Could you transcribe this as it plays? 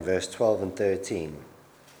verse 12 and 13.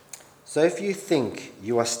 So if you think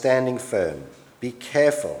you are standing firm, be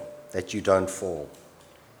careful that you don't fall.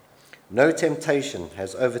 No temptation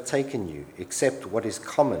has overtaken you except what is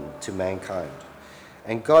common to mankind.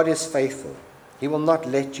 And God is faithful. He will not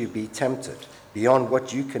let you be tempted beyond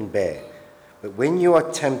what you can bear. But when you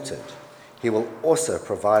are tempted, he will also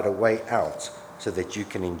provide a way out so that you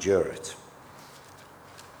can endure it.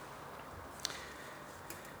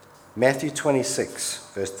 Matthew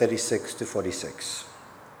 26, verse 36 to 46.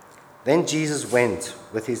 Then Jesus went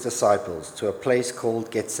with his disciples to a place called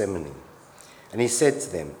Gethsemane, and he said to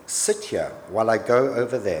them, "Sit here while I go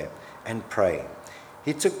over there and pray."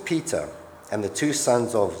 He took Peter and the 2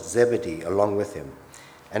 sons of Zebedee along with him,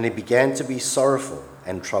 and he began to be sorrowful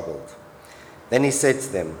and troubled. Then he said to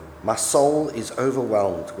them, "My soul is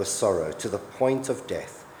overwhelmed with sorrow to the point of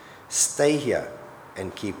death. Stay here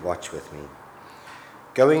and keep watch with me."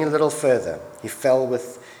 Going a little further, he fell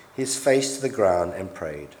with his face to the ground and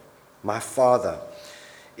prayed, "My Father,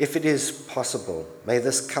 if it is possible, may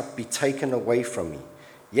this cup be taken away from me,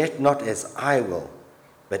 yet not as I will,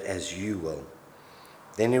 but as you will."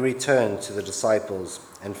 Then he returned to the disciples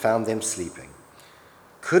and found them sleeping.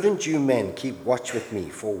 "Couldn't you men keep watch with me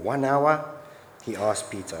for 1 hour?" he asked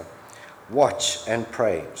Peter. "Watch and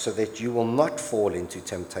pray so that you will not fall into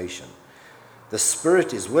temptation. The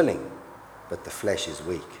spirit is willing, but the flesh is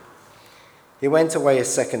weak." He went away a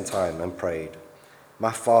second time and prayed,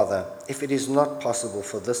 "My Father, if it is not possible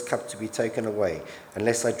for this cup to be taken away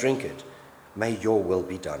unless I drink it, may your will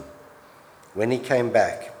be done." When he came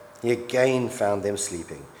back, he again found them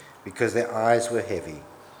sleeping, because their eyes were heavy.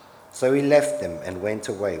 So he left them and went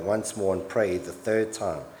away once more and prayed the 3rd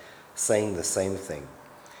time, saying the same thing.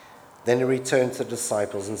 Then he returned to the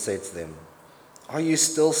disciples and said to them, "Are you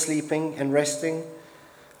still sleeping and resting?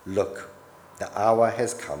 Look, the hour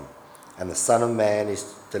has come, and the Son of Man is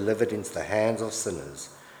delivered into the hands of sinners.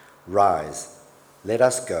 Rise, let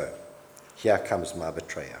us go. Here comes my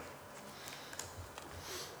betrayer."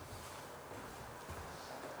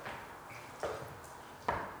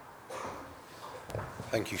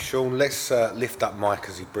 Thank you, Sean. Let's lift up Mike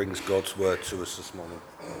as he brings God's word to us this morning.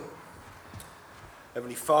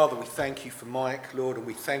 Heavenly Father, we thank you for Mike, Lord, and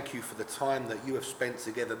we thank you for the time that you have spent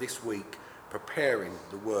together this week preparing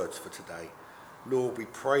the words for today. Lord, we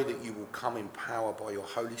pray that you will come in power by your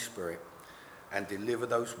Holy Spirit and deliver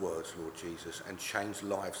those words, Lord Jesus, and change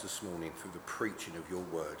lives this morning through the preaching of your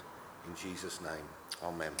word. In Jesus' name,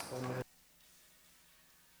 amen. Amen.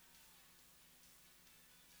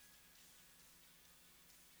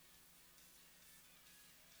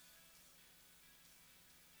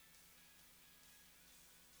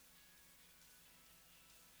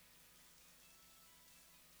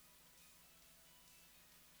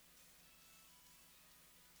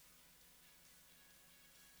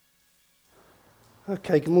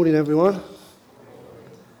 Okay, good morning everyone.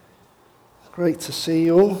 Great to see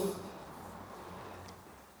you all.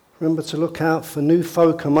 Remember to look out for new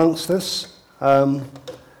folk amongst us and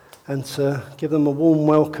to give them a warm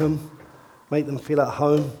welcome, make them feel at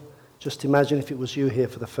home. Just imagine if it was you here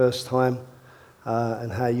for the first time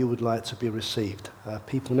and how you would like to be received.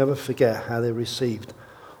 People never forget how they're received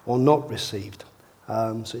or not received,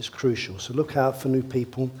 so it's crucial. So look out for new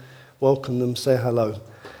people, welcome them, say hello.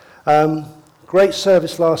 Great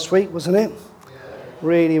service last week, wasn't it? Yeah.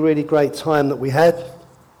 Really, really great time that we had.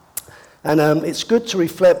 And it's good to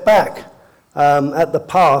reflect back at the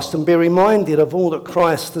past and be reminded of all that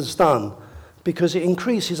Christ has done, because it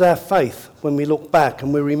increases our faith when we look back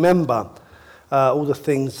and we remember all the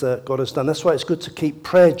things that God has done. That's why it's good to keep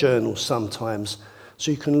prayer journals sometimes,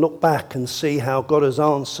 so you can look back and see how God has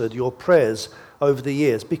answered your prayers over the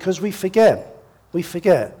years, because we forget.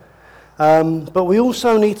 But we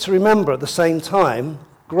also need to remember at the same time,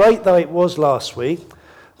 great though it was last week,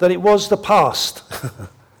 that it was the past.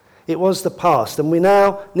 It was the past, and we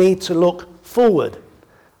now need to look forward.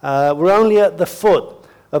 We're only at the foot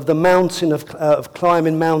of the mountain of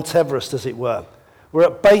climbing Mount Everest, as it were. We're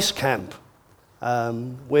at base camp.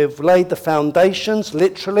 We've laid the foundations,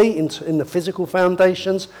 literally, in the physical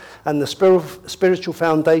foundations and the spiritual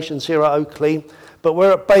foundations here at Oakley, but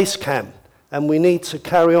we're at base camp, and we need to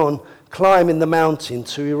carry on climbing the mountain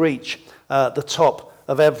to reach the top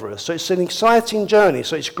of Everest. So it's an exciting journey.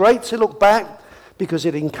 So it's great to look back because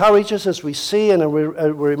it encourages us as we see and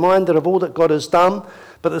we're reminded of all that God has done.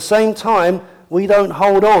 But at the same time, we don't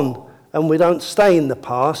hold on and we don't stay in the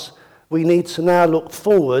past. We need to now look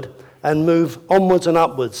forward and move onwards and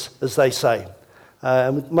upwards, as they say.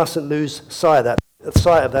 And we mustn't lose sight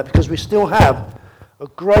of that because we still have a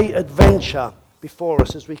great adventure before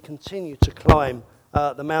us as we continue to climb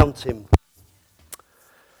the mountain.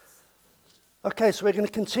 Okay, so we're going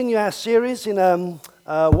to continue our series in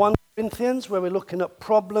 1 Corinthians, where we're looking at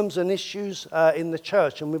problems and issues in the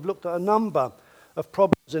church. And we've looked at a number of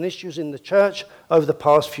problems and issues in the church over the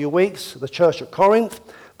past few weeks. The church at Corinth,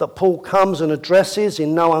 that Paul comes and addresses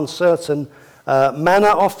in no uncertain manner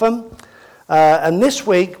often. And this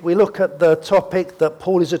week, we look at the topic that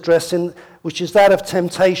Paul is addressing, which is that of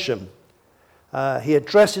temptation. He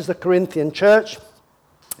addresses the Corinthian church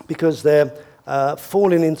because they're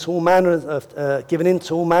falling into all manner of, given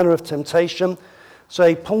into all manner of temptation. So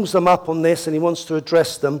he pulls them up on this and he wants to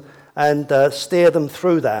address them and steer them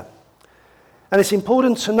through that. And it's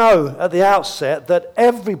important to know at the outset that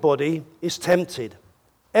everybody is tempted.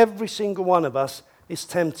 Every single one of us is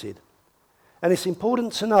tempted. And it's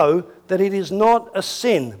important to know that it is not a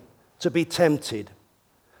sin to be tempted.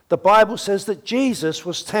 The Bible says that Jesus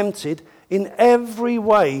was tempted in every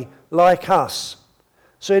way like us.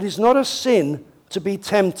 So it is not a sin to be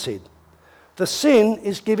tempted. The sin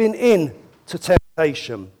is giving in to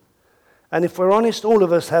temptation. And if we're honest, all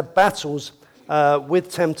of us have battles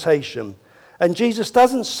with temptation. And Jesus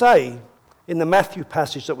doesn't say, in the Matthew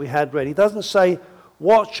passage that we had read, he doesn't say,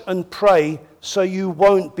 watch and pray so you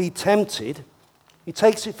won't be tempted. He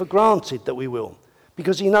takes it for granted that we will.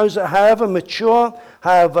 Because he knows that however mature,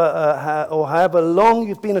 however long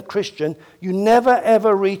you've been a Christian, you never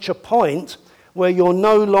ever reach a point where you're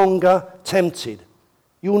no longer tempted.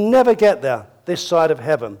 You'll never get there this side of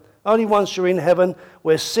heaven. Only once you're in heaven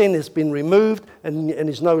where sin has been removed and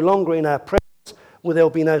is no longer in our presence will there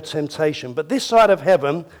be no temptation. But this side of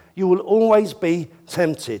heaven, you will always be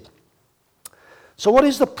tempted. So what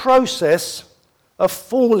is the process of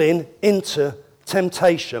falling into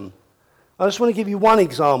temptation? I just want to give you one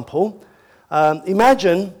example.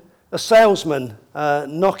 Imagine a salesman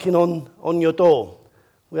knocking on your door.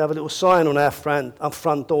 We have a little sign on our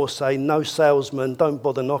front door saying, no salesman, don't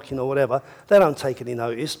bother knocking or whatever. They don't take any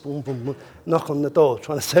notice. Boom, boom, boom, knock on the door,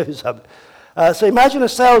 trying to sell you something. So imagine a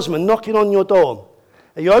salesman knocking on your door.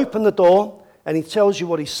 And you open the door and he tells you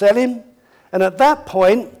what he's selling. And at that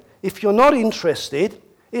point, if you're not interested,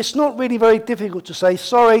 it's not really very difficult to say,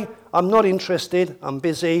 sorry, I'm not interested, I'm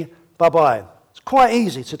busy, bye-bye. It's quite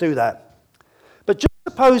easy to do that. But just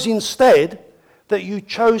suppose instead that you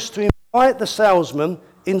chose to invite the salesman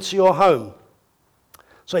into your home.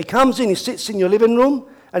 So he comes in, he sits in your living room,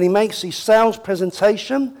 and he makes his sales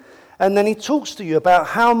presentation, and then he talks to you about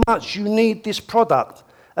how much you need this product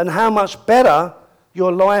and how much better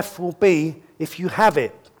your life will be if you have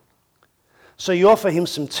it. So you offer him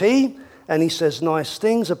some tea, and he says nice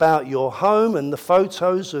things about your home and the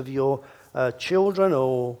photos of your children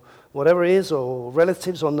or whatever it is, or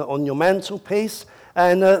relatives on your mantelpiece,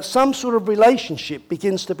 and some sort of relationship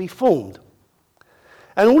begins to be formed.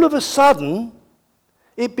 And all of a sudden,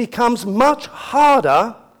 it becomes much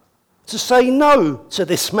harder to say no to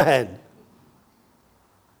this man.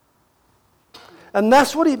 And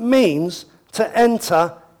that's what it means to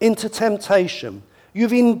enter into temptation.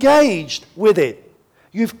 You've engaged with it.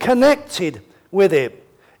 You've connected with it.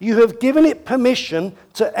 You have given it permission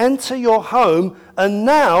to enter your home, and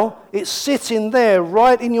now it's sitting there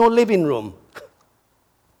right in your living room.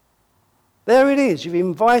 There it is. You've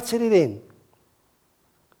invited it in.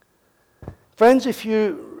 Friends, if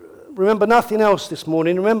you remember nothing else this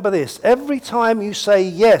morning, remember this. Every time you say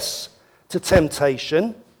yes to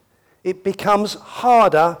temptation, it becomes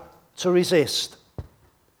harder to resist.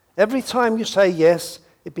 Every time you say yes,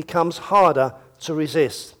 it becomes harder to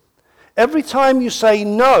resist. Every time you say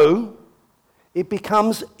no, it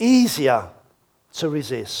becomes easier to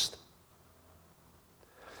resist.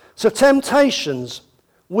 So temptations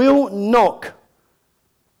will knock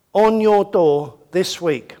on your door this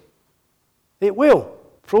week. It will,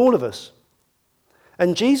 for all of us.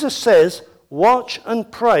 And Jesus says, watch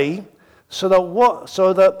and pray so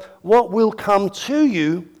that what will come to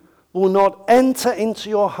you will not enter into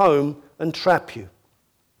your home and trap you.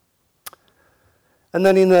 And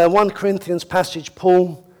then in the 1 Corinthians passage,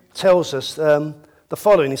 Paul tells us the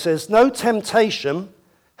following. He says, no temptation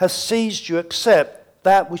has seized you except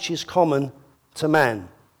that which is common to man.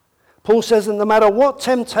 Paul says that no matter what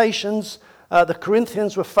temptations the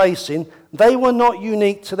Corinthians were facing, they were not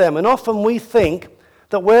unique to them. And often we think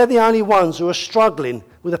that we're the only ones who are struggling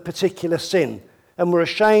with a particular sin. And we're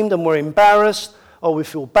ashamed and we're embarrassed, or we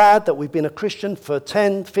feel bad that we've been a Christian for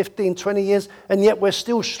 10, 15, 20 years, and yet we're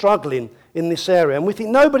still struggling in this area. And we think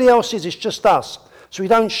nobody else is, it's just us. So we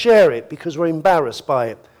don't share it because we're embarrassed by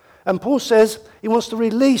it. And Paul says he wants to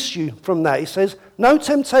release you from that. He says, no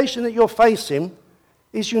temptation that you're facing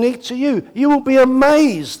is unique to you. You will be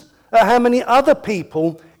amazed at how many other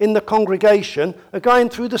people in the congregation are going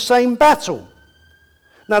through the same battle.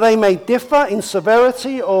 Now, they may differ in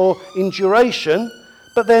severity or in duration,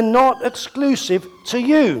 but they're not exclusive to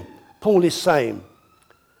you, Paul is saying.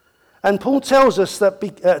 And Paul tells us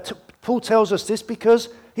this because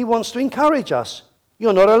he wants to encourage us.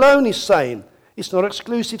 You're not alone, he's saying. It's not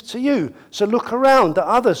exclusive to you. So look around at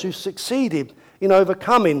others who've succeeded in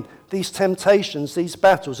overcoming these temptations, these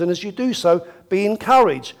battles. And as you do so, be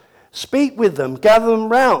encouraged. Speak with them, gather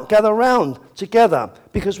round together,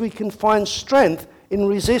 because we can find strength in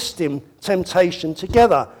resisting temptation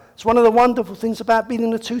together. It's one of the wonderful things about being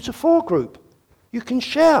in a 2 to 4 group. You can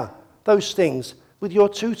share those things with your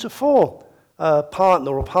 2 to 4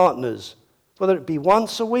 partner or partners, whether it be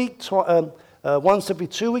once a week, once every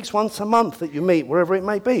 2 weeks, once a month that you meet, wherever it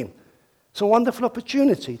may be. It's a wonderful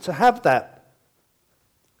opportunity to have that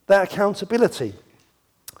accountability.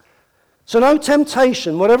 So no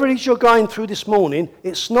temptation, whatever it is you're going through this morning,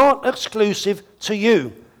 it's not exclusive to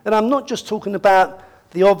you. And I'm not just talking about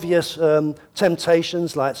the obvious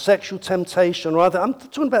temptations like sexual temptation or other. I'm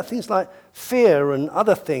talking about things like fear and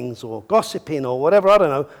other things, or gossiping or whatever, I don't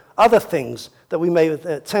know, other things that we may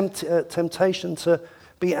temptation to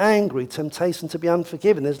be angry, temptation to be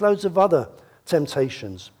unforgiving. There's loads of other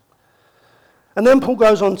temptations. And then Paul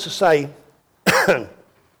goes on to say,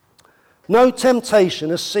 no temptation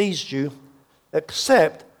has seized you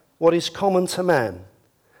except what is common to man.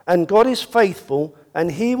 And God is faithful, and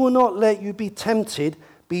he will not let you be tempted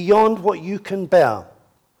beyond what you can bear.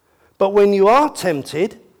 But when you are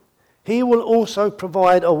tempted, he will also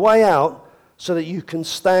provide a way out so that you can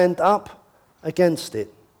stand up against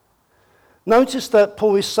it. Notice that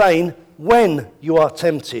Paul is saying, when you are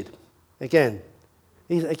tempted. Again,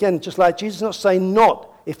 just like Jesus is not saying not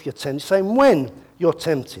if you're tempted, he's saying when you're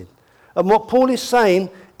tempted. And what Paul is saying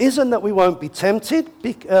isn't that we won't be tempted,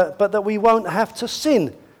 but that we won't have to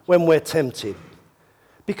sin when we're tempted.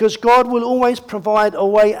 Because God will always provide a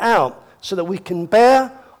way out so that we can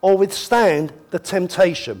bear or withstand the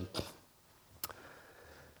temptation.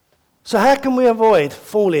 So how can we avoid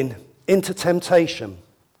falling into temptation?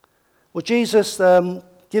 Well, Jesus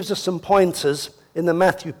gives us some pointers in the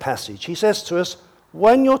Matthew passage. He says to us,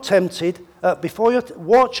 when you're tempted, before you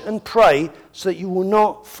watch and pray so that you will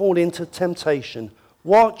not fall into temptation.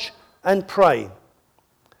 Watch and pray.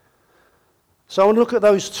 So I want to look at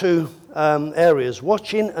those two areas,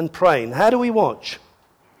 watching and praying. How do we watch?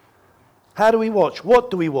 How do we watch? What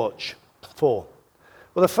do we watch for?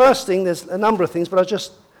 Well, the first thing, there's a number of things, but I'll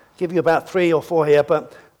just give you about 3 or 4 here.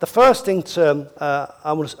 But the first thing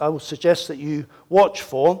I will suggest that you watch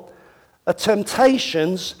for are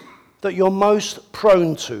temptations that you're most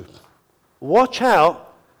prone to. Watch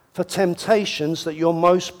out for temptations that you're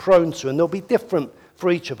most prone to, and they'll be different for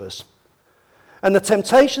each of us. And the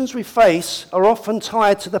temptations we face are often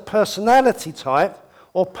tied to the personality type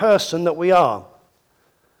or person that we are.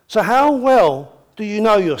 So how well do you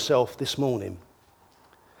know yourself this morning?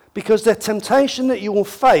 Because the temptation that you will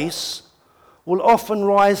face will often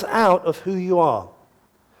rise out of who you are.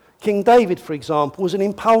 King David, for example, was an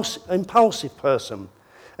impulsive person,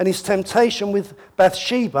 and his temptation with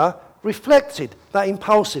Bathsheba reflected that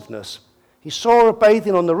impulsiveness. He saw her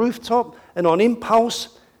bathing on the rooftop, and on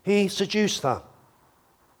impulse, he seduced her.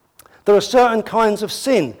 There are certain kinds of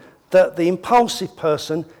sin that the impulsive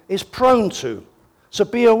person is prone to. So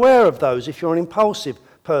be aware of those if you're an impulsive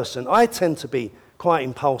person. I tend to be quite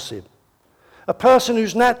impulsive. A person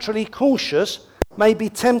who's naturally cautious may be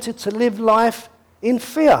tempted to live life in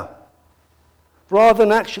fear rather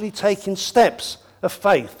than actually taking steps of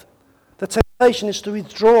faith. The temptation is to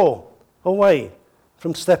withdraw away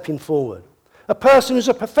from stepping forward. A person who's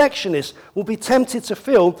a perfectionist will be tempted to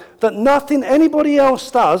feel that nothing anybody else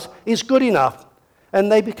does is good enough, and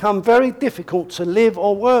they become very difficult to live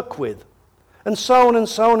or work with. And so on and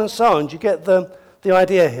so on and so on. Do you get the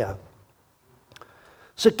idea here?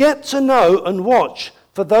 So get to know and watch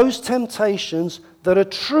for those temptations that are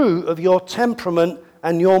true of your temperament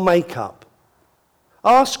and your makeup.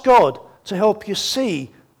 Ask God to help you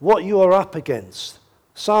see what you are up against.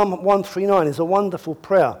 Psalm 139 is a wonderful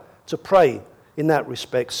prayer to pray in that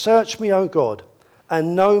respect. Search me, O God,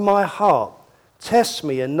 and know my heart. Test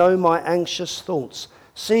me and know my anxious thoughts.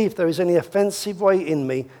 See if there is any offensive way in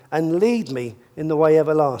me, and lead me in the way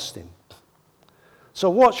everlasting. So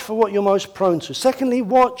watch for what you're most prone to. Secondly,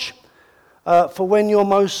 watch for when you're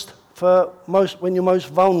most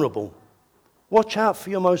vulnerable. Watch out for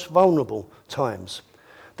your most vulnerable times.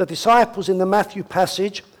 The disciples in the Matthew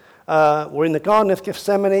passage were in the Garden of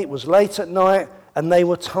Gethsemane. It was late at night, and they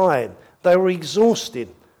were tired. They were exhausted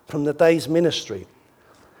from the day's ministry.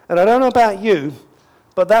 And I don't know about you,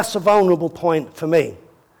 but that's a vulnerable point for me.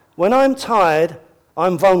 When I'm tired,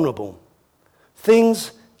 I'm vulnerable.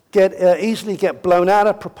 Things easily get blown out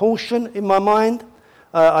of proportion in my mind.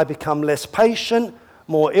 I become less patient,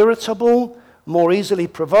 more irritable, more easily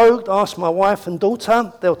provoked. Ask my wife and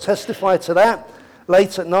daughter, they'll testify to that.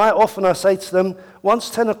 Late at night, often I say to them, once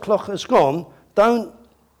 10 o'clock has gone, don't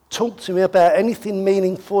talk to me about anything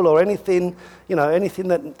meaningful or anything, anything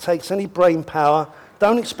that takes any brain power.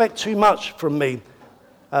 Don't expect too much from me.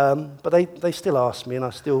 But they still ask me, and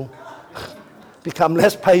I still become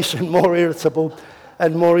less patient, more irritable,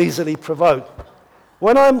 and more easily provoked.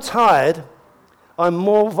 When I'm tired, I'm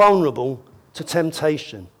more vulnerable to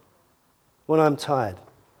temptation. When I'm tired.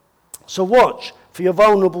 So watch for your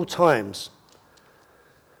vulnerable times.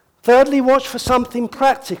 Thirdly, watch for something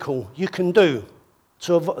practical you can do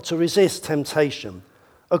to resist temptation.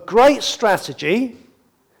 A great strategy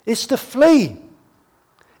is to flee.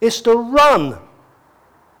 It's to run.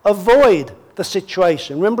 Avoid the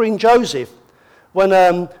situation. Remembering Joseph, when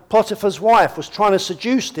Potiphar's wife was trying to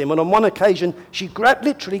seduce him, and on one occasion she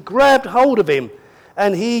literally grabbed hold of him,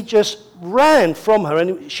 and he just ran from her,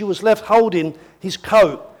 and she was left holding his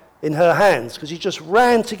coat in her hands because he just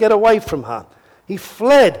ran to get away from her. He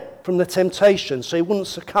fled from the temptation so he wouldn't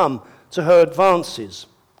succumb to her advances.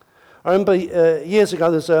 I remember years ago,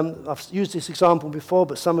 I've used this example before,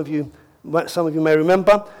 but some of you may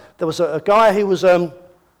remember. There was a guy who was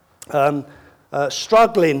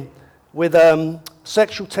struggling with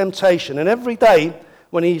sexual temptation, and every day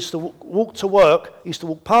when he used to walk to work, he used to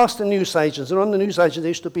walk past the newsagents, and on the newsagents there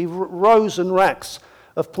used to be rows and racks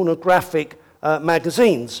of pornographic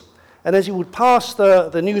magazines. And as he would pass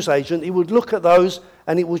the newsagent, he would look at those,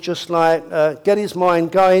 and it would just get his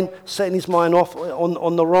mind going, setting his mind off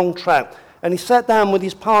on the wrong track. And he sat down with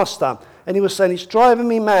his pastor, and he was saying, it's driving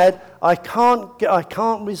me mad. I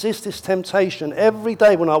can't resist this temptation. Every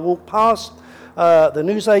day when I walk past the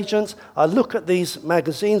newsagents, I look at these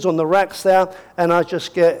magazines on the racks there, and I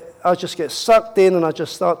just get sucked in, and I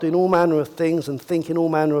just start doing all manner of things and thinking all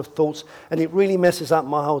manner of thoughts, and it really messes up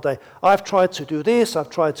my whole day. I've tried to do this, I've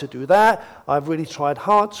tried to do that, I've really tried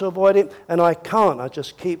hard to avoid it, and I can't. I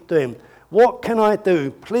just keep doing. What can I do?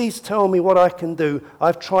 Please tell me what I can do.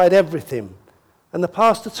 I've tried everything. And the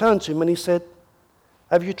pastor turned to him and he said,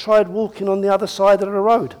 have you tried walking on the other side of the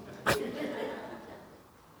road?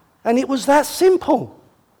 And it was that simple.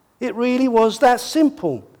 It really was that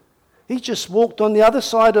simple. He just walked on the other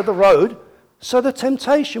side of the road so the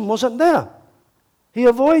temptation wasn't there. He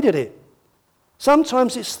avoided it.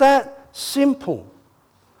 Sometimes it's that simple.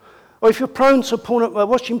 Or if you're prone to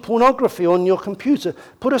watching pornography on your computer,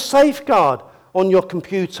 put a safeguard on your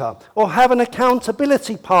computer, or have an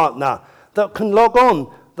accountability partner that can log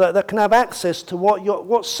on, that can have access to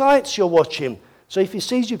what sites you're watching. So if he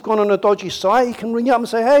sees you've gone on a dodgy site, he can ring you up and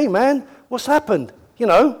say, hey man, what's happened?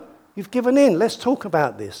 You've given in, let's talk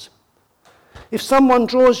about this. If someone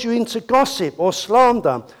draws you into gossip or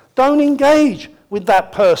slander, don't engage with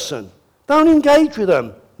that person. Don't engage with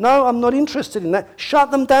them. No, I'm not interested in that. Shut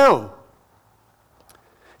them down.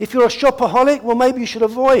 If you're a shopaholic, well, maybe you should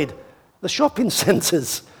avoid the shopping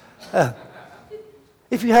centres.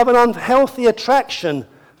 If you have an unhealthy attraction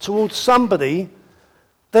towards somebody,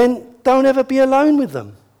 then don't ever be alone with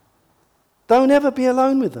them. Don't ever be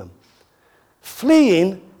alone with them.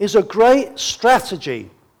 Fleeing is a great strategy.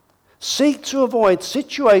 Seek to avoid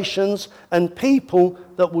situations and people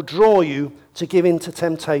that will draw you to give in to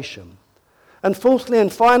temptation. And fourthly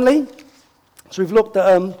and finally, so we've looked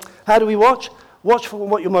at how do we watch? Watch for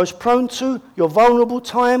what you're most prone to, your vulnerable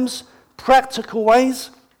times, practical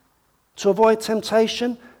ways to avoid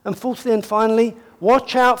temptation. And fourthly and finally,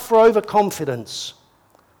 watch out for overconfidence.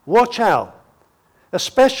 Watch out,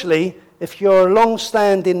 especially if you're a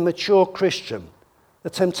long-standing, mature Christian. The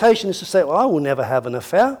temptation is to say, well, I will never have an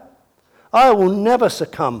affair. I will never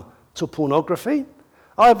succumb to pornography.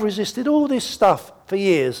 I've resisted all this stuff for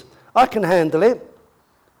years. I can handle it.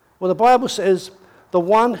 Well, the Bible says, the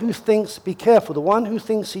one who thinks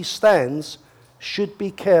he stands should be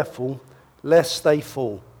careful lest they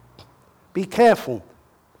fall. Be careful.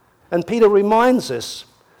 And Peter reminds us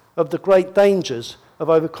of the great dangers of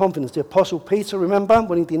overconfidence. The Apostle Peter, remember,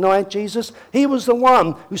 when he denied Jesus, he was the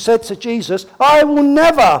one who said to Jesus, I will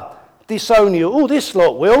never disown you. Oh, this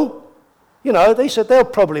lot will. They said they'll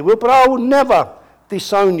probably will, but I will never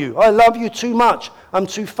disown you. I love you too much. I'm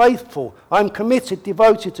too faithful. I'm committed,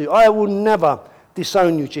 devoted to you. I will never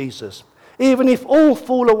disown you, Jesus. Even if all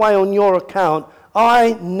fall away on your account,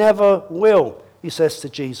 I never will, he says to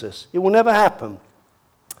Jesus. It will never happen.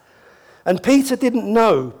 And Peter didn't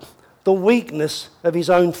know the weakness of his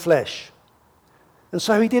own flesh. And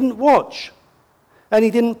so he didn't watch. And he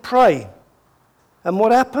didn't pray. And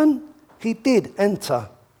what happened? He did enter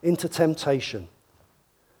into temptation.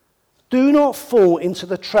 Do not fall into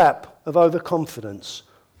the trap of overconfidence.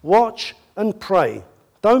 Watch and pray.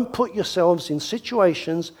 Don't put yourselves in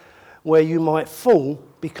situations where you might fall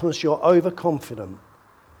because you're overconfident.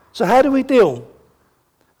 So how do we deal?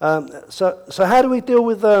 So how do we deal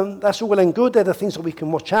with, that's all well and good, they're the things that we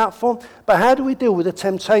can watch out for, but how do we deal with the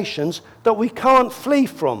temptations that we can't flee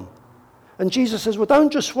from? And Jesus says, well,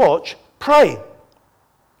 don't just watch, pray.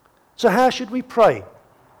 So how should we pray?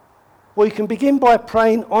 Well, you can begin by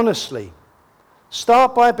praying honestly.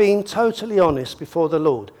 Start by being totally honest before the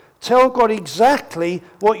Lord. Tell God exactly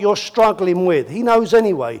what you're struggling with. He knows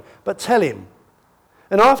anyway, but tell him.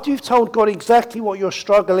 And after you've told God exactly what your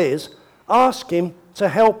struggle is, ask him to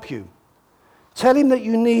help you. Tell him that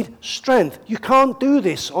you need strength. You can't do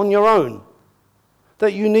this on your own.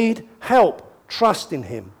 That you need help. Trust in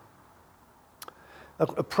him.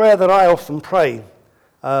 A prayer that I often pray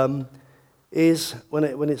is when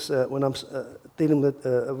I'm dealing with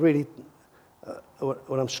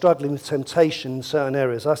when I'm struggling with temptation in certain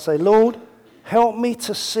areas. I say, Lord, help me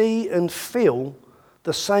to see and feel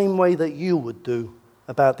the same way that you would do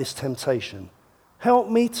about this temptation. Help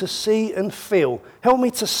me to see and feel. Help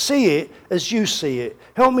me to see it as you see it.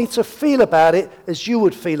 Help me to feel about it as you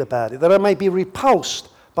would feel about it, that I may be repulsed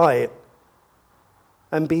by it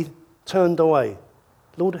and be turned away.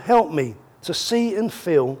 Lord, help me to see and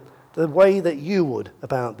feel the way that you would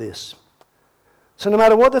about this. So no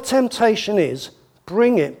matter what the temptation is,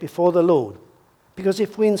 bring it before the Lord. Because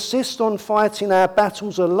if we insist on fighting our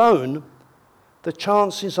battles alone, the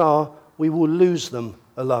chances are we will lose them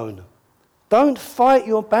alone. Don't fight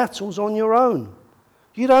your battles on your own.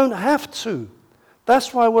 You don't have to.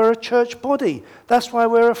 That's why we're a church body. That's why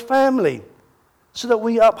we're a family. So that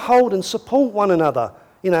we uphold and support one another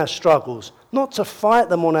in our struggles, not to fight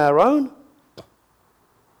them on our own.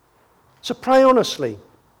 So pray honestly.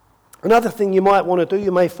 Another thing you might want to do,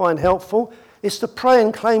 you may find helpful, is to pray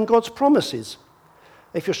and claim God's promises.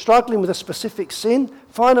 If you're struggling with a specific sin,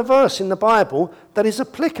 find a verse in the Bible that is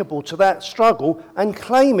applicable to that struggle and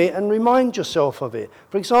claim it and remind yourself of it.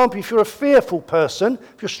 For example, if you're a fearful person,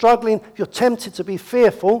 if you're struggling, if you're tempted to be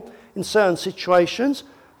fearful in certain situations,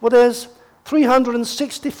 well, there's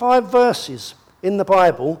 365 verses in the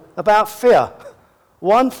Bible about fear,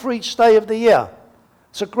 one for each day of the year.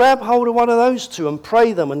 So grab hold of one of those two and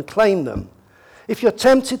pray them and claim them. If you're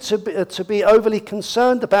tempted to be overly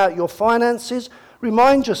concerned about your finances,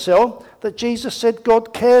 remind yourself that Jesus said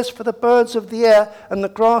God cares for the birds of the air and the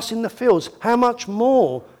grass in the fields. How much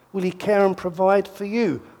more will he care and provide for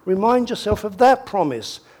you? Remind yourself of that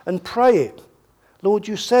promise and pray it. Lord,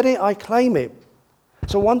 you said it, I claim it.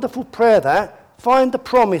 It's a wonderful prayer that. Find the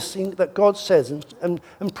promise that God says and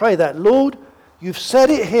pray that. Lord, you've said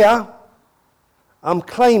it here, I'm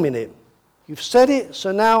claiming it. You've said it,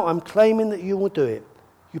 so now I'm claiming that you will do it.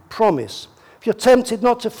 You promise. If you're tempted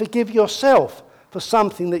not to forgive yourself for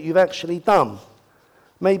something that you've actually done,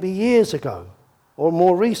 maybe years ago or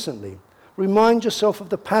more recently, remind yourself of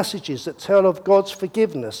the passages that tell of God's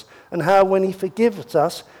forgiveness and how when he forgives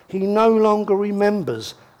us, he no longer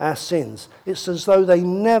remembers our sins. It's as though they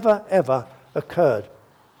never, ever occurred.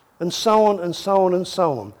 And so on and so on and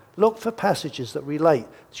so on. Look for passages that relate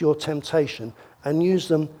to your temptation and use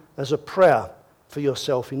them as a prayer for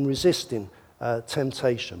yourself in resisting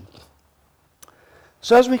temptation.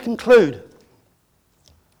 So as we conclude,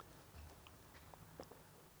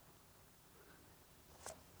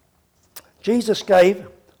 Jesus gave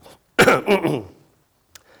the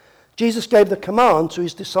command to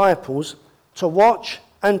his disciples to watch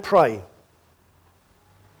and pray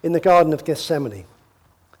in the Garden of Gethsemane.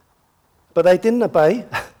 But they didn't obey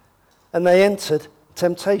and they entered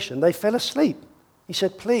temptation. They fell asleep. He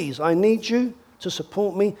said, please, I need you to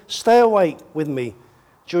support me. Stay awake with me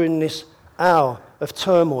during this hour of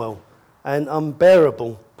turmoil and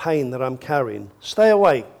unbearable pain that I'm carrying. Stay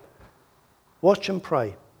awake. Watch and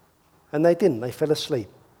pray. And they didn't. They fell asleep.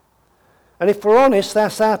 And if we're honest,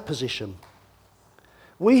 that's our position.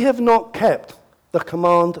 We have not kept the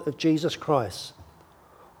command of Jesus Christ.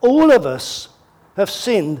 All of us have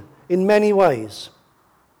sinned in many ways.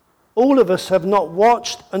 All of us have not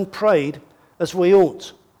watched and prayed as we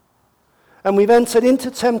ought. And we've entered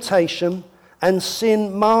into temptation, and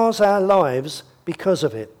sin mars our lives because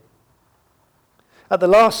of it. At the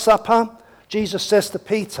Last Supper, Jesus says to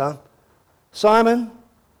Peter, Simon,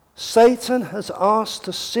 Satan has asked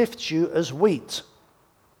to sift you as wheat,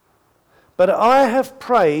 but I have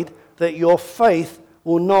prayed that your faith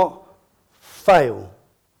will not fail.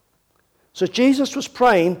 So Jesus was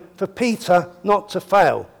praying for Peter not to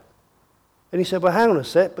fail. And he said, well, hang on a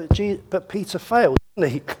sec, but Peter failed,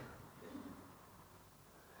 didn't he?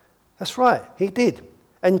 That's right, he did.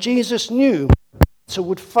 And Jesus knew Peter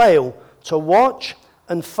would fail to watch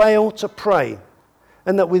and fail to pray,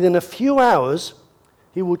 and that within a few hours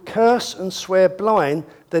he would curse and swear blind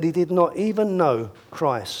that he did not even know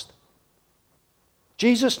Christ.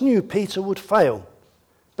 Jesus knew Peter would fail,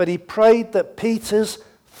 but he prayed that Peter's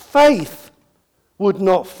faith would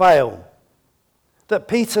not fail. That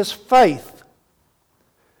Peter's faith.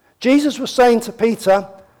 Jesus was saying to Peter,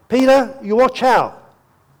 Peter, you watch out.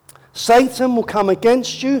 Satan will come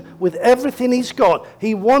against you with everything he's got.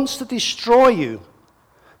 He wants to destroy you.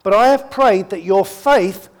 But I have prayed that your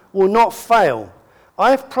faith will not fail.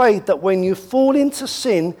 I have prayed that when you fall into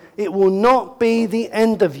sin, it will not be the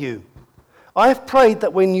end of you. I have prayed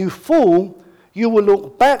that when you fall, you will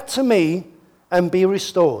look back to me and be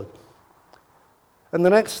restored. And the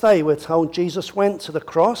next day we're told Jesus went to the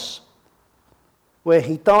cross where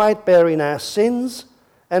he died bearing our sins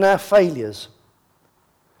and our failures.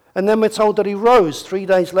 And then we're told that he rose 3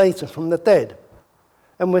 days later from the dead.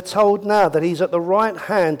 And we're told now that he's at the right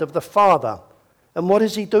hand of the Father. And what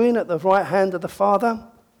is he doing at the right hand of the Father?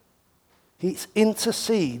 He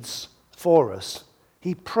intercedes for us.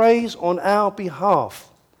 He prays on our behalf.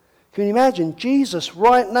 Can you imagine Jesus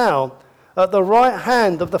right now at the right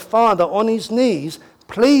hand of the Father on his knees,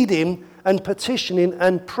 pleading and petitioning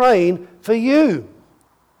and praying for you?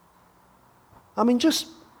 I mean, just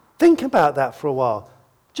think about that for a while.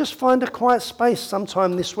 Just find a quiet space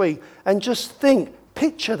sometime this week and just think,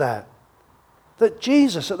 picture that. That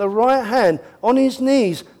Jesus at the right hand, on his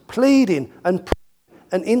knees, pleading and praying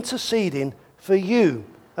and interceding for you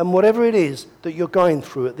and whatever it is that you're going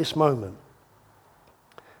through at this moment.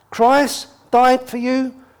 Christ died for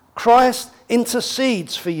you. Christ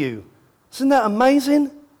intercedes for you. Isn't that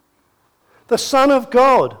amazing? The Son of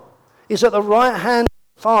God is at the right hand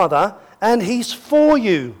of the Father, and he's for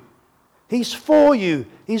you. He's for you.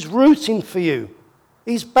 He's rooting for you.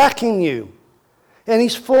 He's backing you. And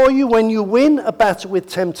he's for you when you win a battle with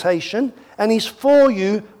temptation, and he's for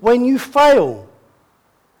you when you fail.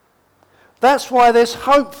 That's why there's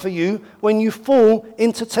hope for you when you fall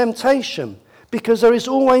into temptation, because there is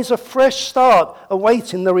always a fresh start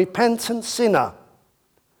awaiting the repentant sinner.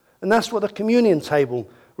 And that's what the communion table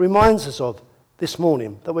reminds us of this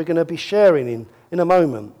morning, that we're going to be sharing in a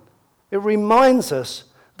moment. It reminds us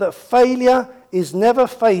that failure is never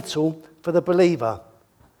fatal for the believer,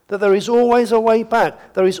 that there is always a way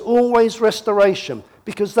back, there is always restoration,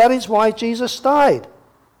 because that is why Jesus died.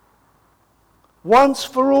 Once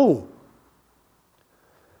for all.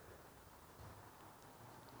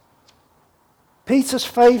 Peter's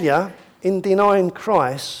failure in denying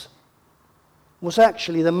Christ was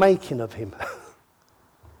actually the making of him.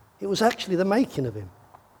 It was actually the making of him.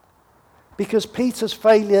 Because Peter's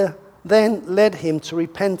failure then led him to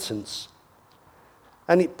repentance.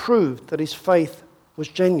 And it proved that his faith was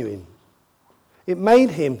genuine.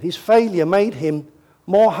 His failure made him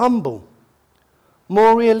more humble,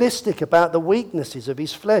 more realistic about the weaknesses of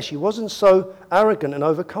his flesh. He wasn't so arrogant and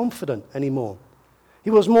overconfident anymore. He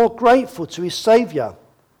was more grateful to his Saviour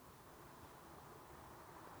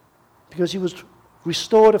because he was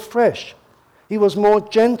restored afresh. He was more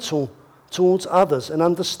gentle towards others and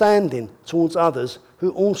understanding towards others who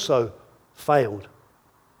also failed.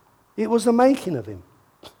 It was the making of him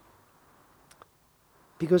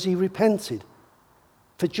because he repented.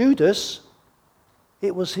 For Judas,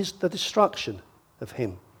 it was the destruction of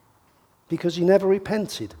him because he never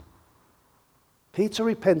repented. Peter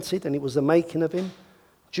repented and it was the making of him.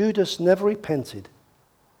 Judas never repented.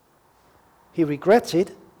 He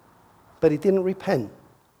regretted, but he didn't repent.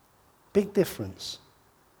 Big difference.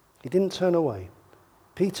 He didn't turn away.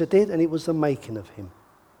 Peter did, and it was the making of him.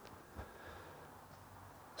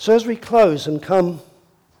 So as we close and come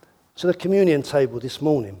to the communion table this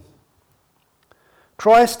morning,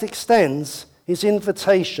 Christ extends his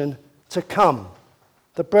invitation to come.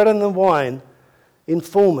 The bread and the wine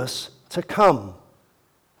inform us to come.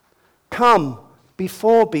 Come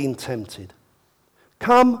before being tempted.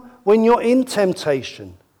 Come when you're in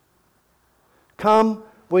temptation. Come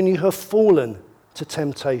when you have fallen to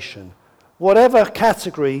temptation. Whatever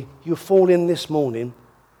category you fall in this morning,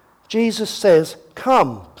 Jesus says,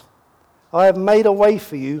 come. I have made a way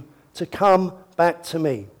for you to come back to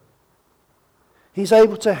me. He's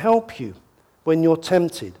able to help you when you're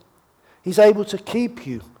tempted. He's able to keep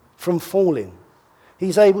you from falling.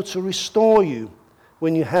 He's able to restore you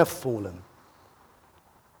when you have fallen.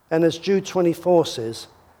 And as Jude 24 says,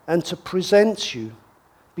 and to present you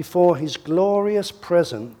before his glorious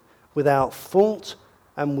presence without fault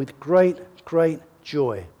and with great, great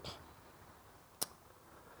joy.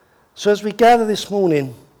 So as we gather this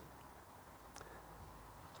morning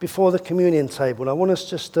before the communion table, I want us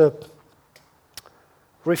just to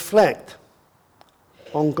reflect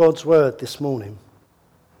on God's word this morning.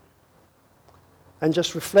 And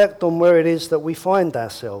just reflect on where it is that we find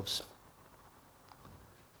ourselves.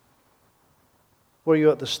 Were you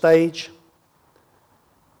at the stage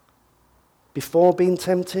before being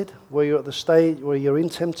tempted? Were you at the stage where you're in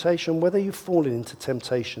temptation? Whether you've fallen into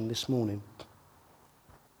temptation this morning.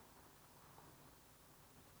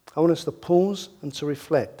 I want us to pause and to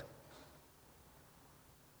reflect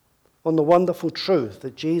on the wonderful truth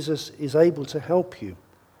that Jesus is able to help you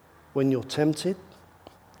when you're tempted,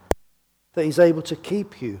 that he's able to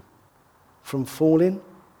keep you from falling,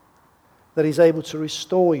 that he's able to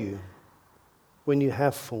restore you when you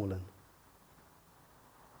have fallen,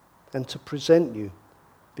 and to present you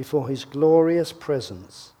before his glorious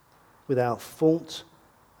presence without fault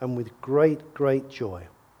and with great, great joy.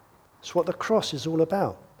 It's what the cross is all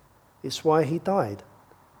about. It's why he died,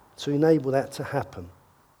 to enable that to happen.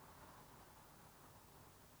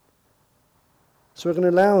 So we're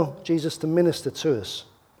going to allow Jesus to minister to us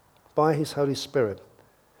by his Holy Spirit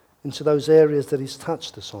into those areas that he's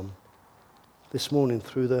touched us on this morning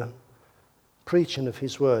through the preaching of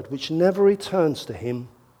his word, which never returns to him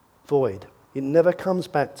void. It never comes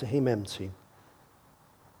back to him empty.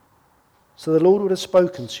 So the Lord would have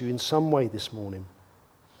spoken to you in some way this morning.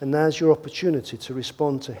 And now's your opportunity to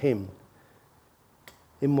respond to him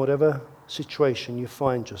in whatever situation you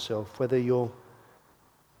find yourself, whether you're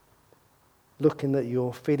looking that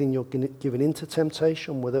you're feeling you're given into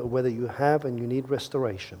temptation, whether you have and you need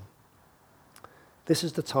restoration. This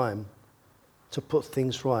is the time to put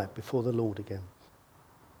things right before the Lord again.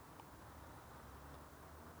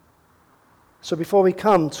 So before we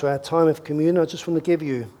come to our time of communion, I just want to give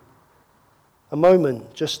you a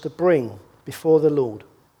moment just to bring before the Lord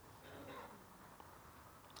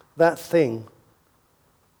that thing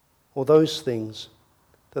or those things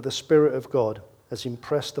that the Spirit of God has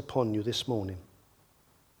impressed upon you this morning.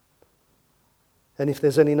 And if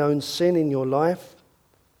there's any known sin in your life,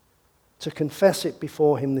 to confess it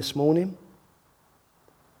before him this morning,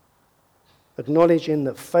 acknowledging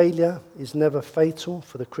that failure is never fatal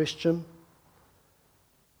for the Christian,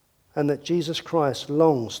 and that Jesus Christ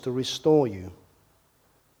longs to restore you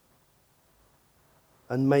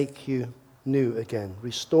and make you new again.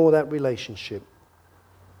 Restore that relationship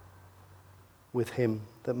with him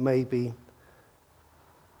that maybe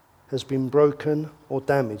has been broken or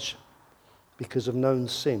damaged because of known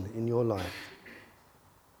sin in your life.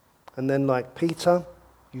 And then, like Peter,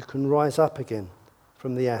 you can rise up again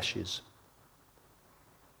from the ashes.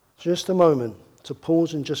 Just a moment to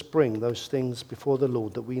pause and just bring those things before the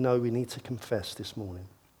Lord that we know we need to confess this morning.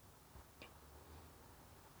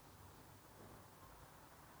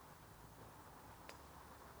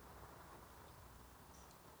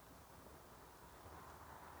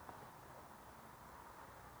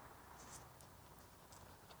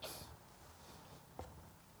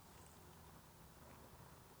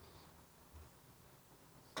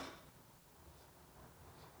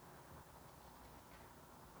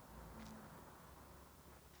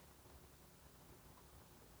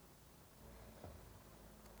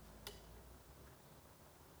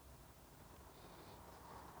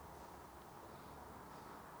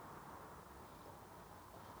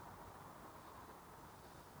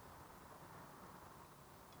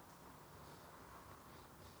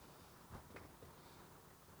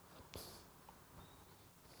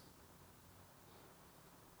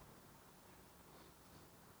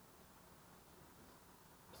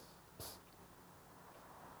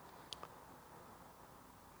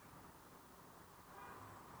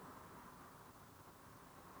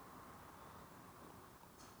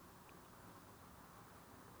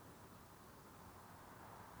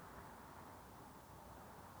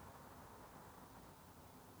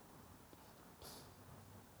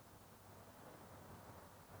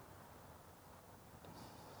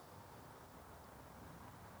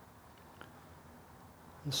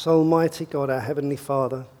 And so, Almighty God, our Heavenly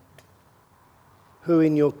Father, who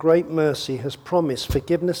in your great mercy has promised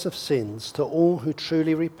forgiveness of sins to all who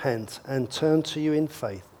truly repent and turn to you in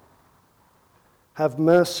faith, have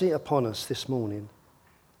mercy upon us this morning.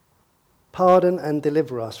 Pardon and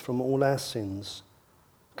deliver us from all our sins.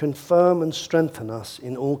 Confirm and strengthen us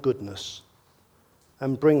in all goodness,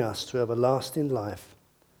 and bring us to everlasting life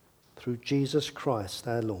through Jesus Christ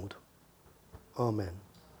our Lord. Amen.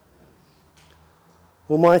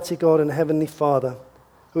 Almighty God and Heavenly Father,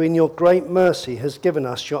 who in your great mercy has given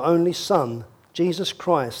us your only Son, Jesus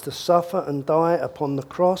Christ, to suffer and die upon the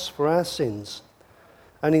cross for our sins,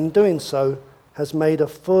 and in doing so has made a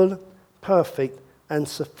full, perfect, and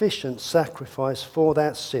sufficient sacrifice for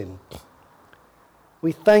that sin.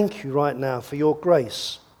 We thank you right now for your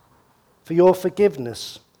grace, for your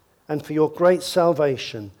forgiveness, and for your great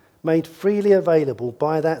salvation made freely available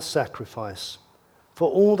by that sacrifice for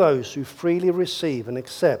all those who freely receive and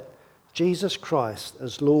accept Jesus Christ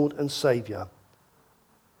as Lord and Saviour.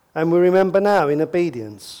 And we remember now in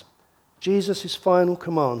obedience Jesus' final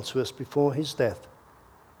command to us before his death,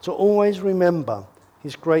 to always remember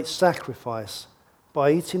his great sacrifice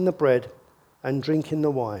by eating the bread and drinking the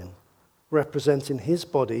wine, representing his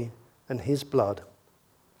body and his blood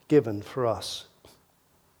given for us.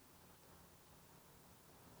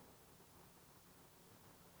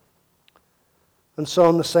 And so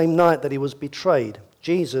on the same night that he was betrayed,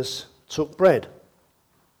 Jesus took bread.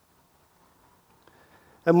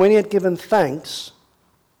 And when he had given thanks,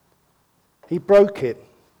 he broke it.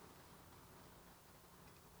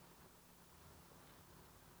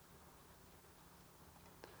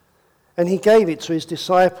 And he gave it to his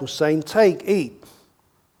disciples, saying, "Take, eat.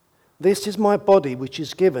 This is my body which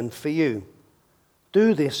is given for you.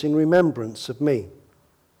 Do this in remembrance of me."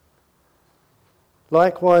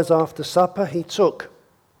 Likewise, after supper, he took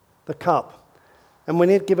the cup. And when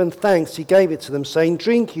he had given thanks, he gave it to them, saying,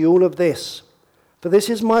 "Drink ye all of this, for this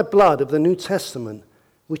is my blood of the New Testament,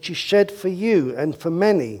 which is shed for you and for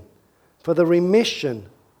many, for the remission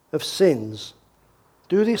of sins.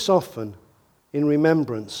 Do this often in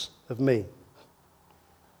remembrance of me."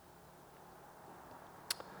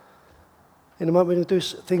 In a moment, we're going to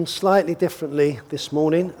do things slightly differently this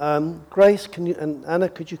morning. Grace, and Anna,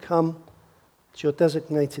 could you come to your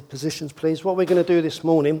designated positions, please? What we're going to do this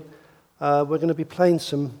morning, we're going to be playing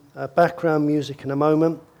some background music in a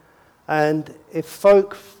moment. And if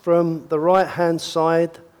folk from the right-hand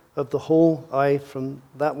side of the hall, from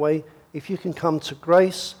that way, if you can come to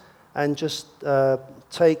Grace and just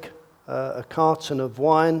take a carton of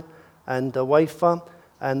wine and a wafer,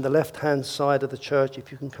 and the left-hand side of the church,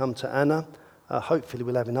 if you can come to Anna, hopefully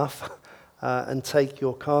we'll have enough, and take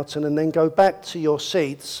your carton, and then go back to your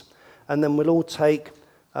seats, and then we'll all take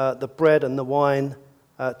the bread and the wine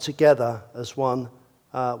together as one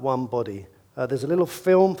body. There's a little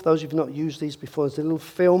film, for those of you who've not used these before, there's a little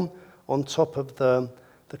film on top of the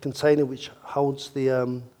container which holds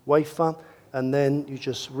the wafer, and then you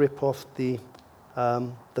just rip off the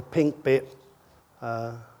pink bit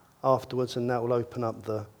afterwards, and that will open up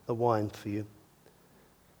the wine for you.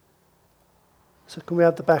 So can we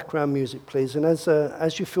have the background music, please? And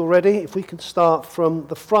as you feel ready, if we can start from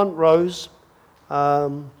the front rows,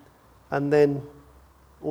 and then